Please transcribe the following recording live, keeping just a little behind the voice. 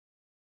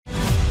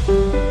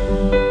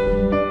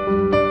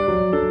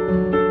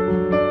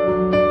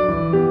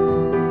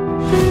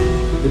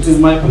It is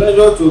my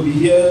pleasure to be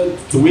here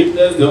to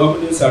witness the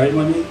opening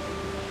ceremony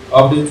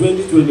of the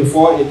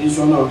 2024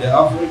 edition of the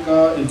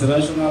Africa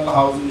International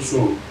Housing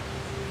Show,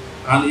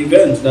 an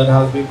event that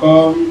has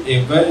become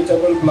a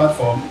veritable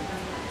platform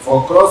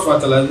for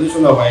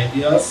cross-fertilization of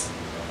ideas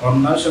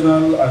on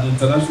national and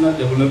international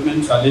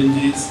development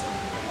challenges,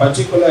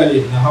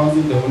 particularly in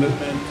housing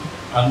development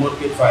and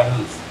mortgage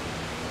finance.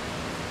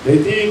 The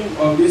theme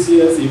of this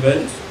year's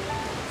event,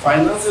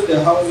 Financing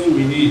the Housing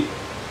We Need,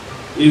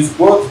 is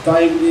both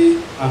timely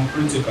and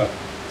critical.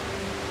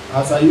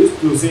 As I used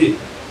to say,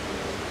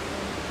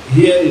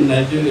 here in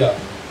Nigeria,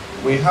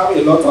 we have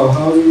a lot of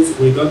houses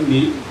we don't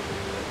need,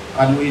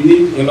 and we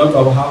need a lot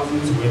of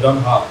houses we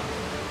don't have.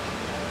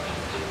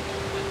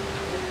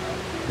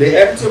 The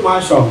empty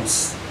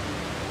mansions,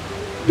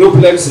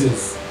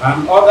 duplexes,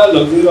 and other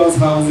luxurious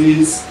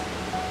houses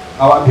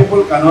our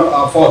people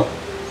cannot afford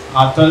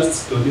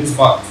attest to this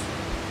fact.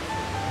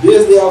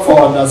 This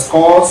therefore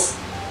underscores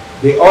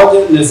the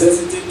urgent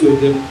necessity to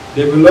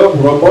develop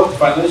robust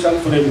financial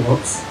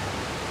frameworks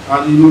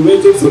and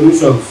innovative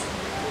solutions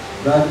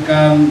that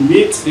can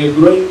meet the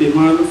growing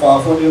demand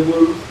for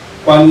affordable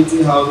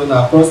quality housing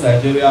across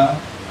Nigeria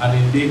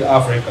and indeed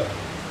Africa.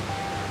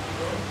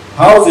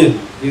 Housing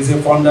is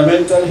a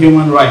fundamental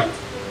human right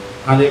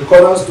and a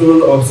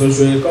cornerstone of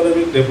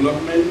socio-economic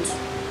development,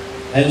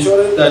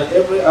 ensuring that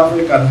every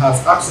African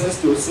has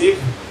access to safe,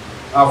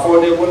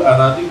 affordable,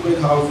 and adequate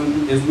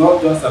housing is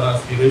not just an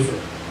aspiration,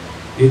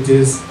 it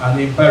is an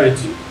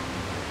imperative.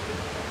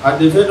 At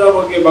the Federal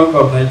Mortgage Bank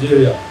of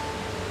Nigeria,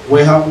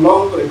 we have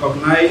long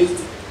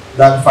recognized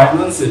that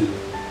financing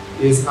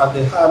is at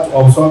the heart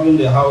of solving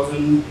the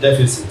housing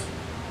deficit.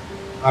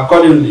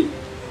 Accordingly,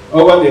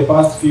 over the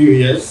past few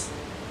years,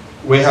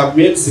 we have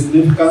made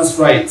significant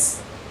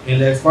strides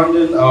in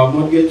expanding our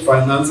mortgage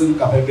financing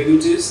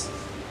capabilities,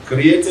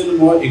 creating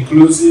more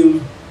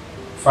inclusive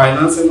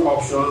financing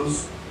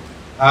options,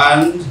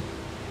 and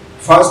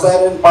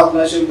fostering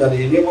partnerships that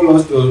enable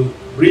us to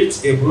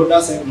reach a broader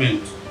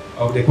segment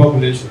of the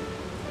population.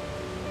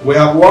 We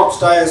have worked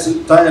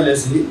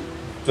tirelessly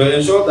to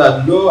ensure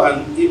that low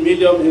and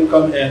medium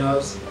income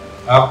earners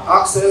have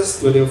access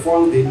to the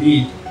funds they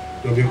need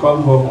to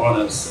become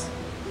homeowners,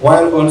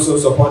 while also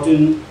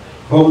supporting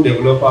home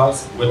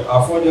developers with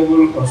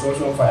affordable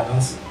construction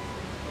financing.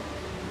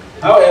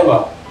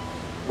 However,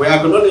 we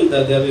acknowledge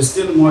that there is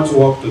still much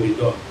work to be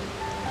done.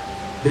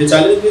 The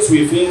challenges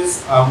we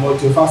face are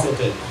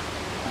multifaceted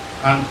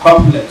and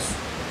complex,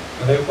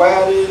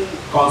 requiring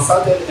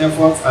concerted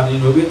efforts and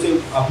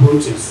innovative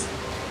approaches.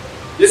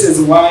 This is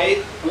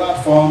why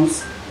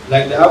platforms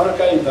like the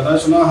Africa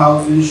International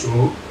Housing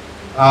Show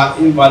are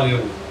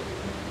invaluable.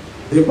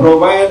 They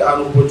provide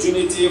an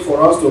opportunity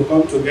for us to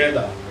come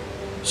together,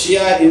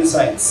 share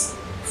insights,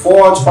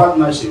 forge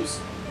partnerships,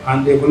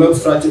 and develop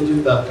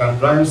strategies that can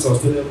drive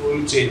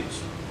sustainable change.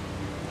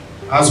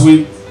 As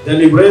we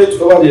deliberate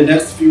over the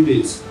next few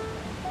days,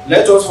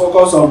 let us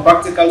focus on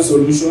practical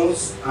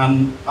solutions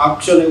and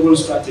actionable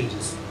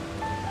strategies.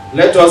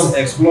 Let us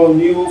explore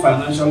new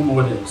financial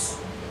models,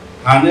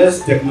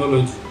 harness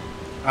technology,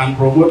 and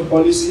promote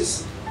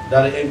policies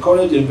that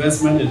encourage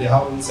investment in the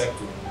housing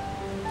sector.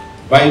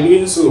 By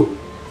doing so,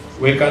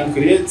 we can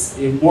create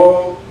a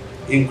more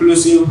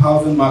inclusive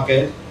housing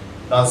market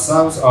that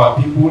serves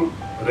our people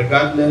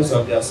regardless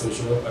of their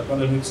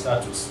socio-economic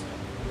status.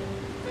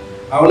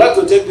 I would like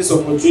to take this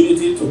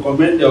opportunity to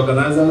commend the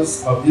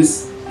organizers of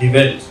this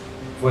event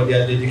for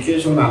their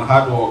dedication and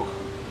hard work,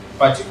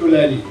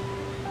 particularly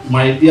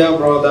my dear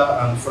brother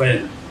and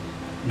friend,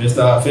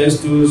 Mr.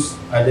 Festus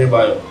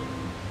Adebayo,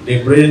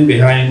 the brain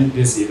behind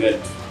this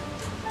event.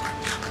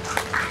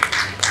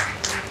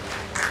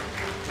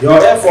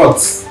 Your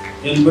efforts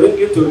in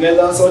bringing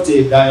together such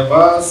a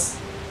diverse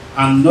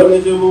and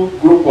knowledgeable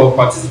group of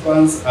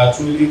participants are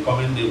truly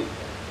commendable.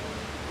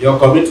 Your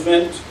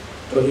commitment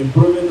to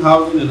improving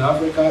housing in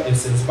Africa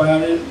is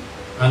inspiring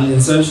and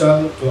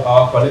essential to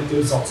our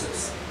collective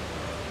success.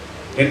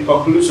 In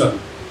conclusion,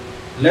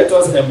 let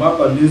us embark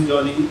on this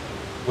journey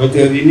with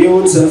a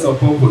renewed sense of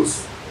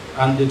purpose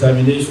and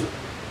determination.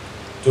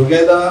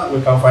 Together,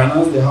 we can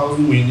finance the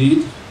housing we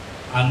need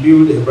and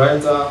build a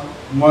brighter,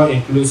 more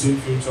inclusive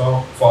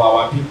future for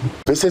our people.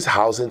 Visit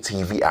Housing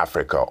TV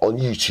Africa on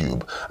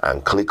YouTube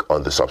and click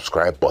on the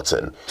subscribe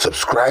button.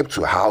 Subscribe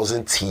to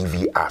Housing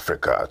TV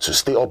Africa to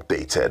stay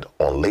updated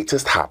on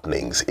latest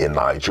happenings in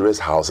Nigeria's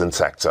housing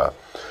sector.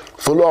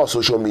 Follow our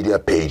social media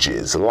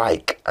pages,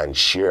 like and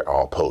share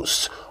our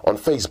posts on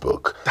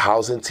Facebook,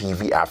 Housing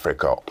TV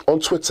Africa, on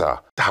Twitter,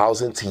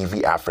 Housing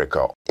TV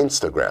Africa,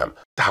 Instagram,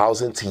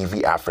 Housing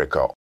TV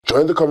Africa.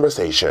 Join the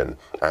conversation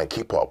and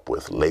keep up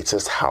with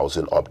latest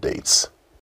housing updates.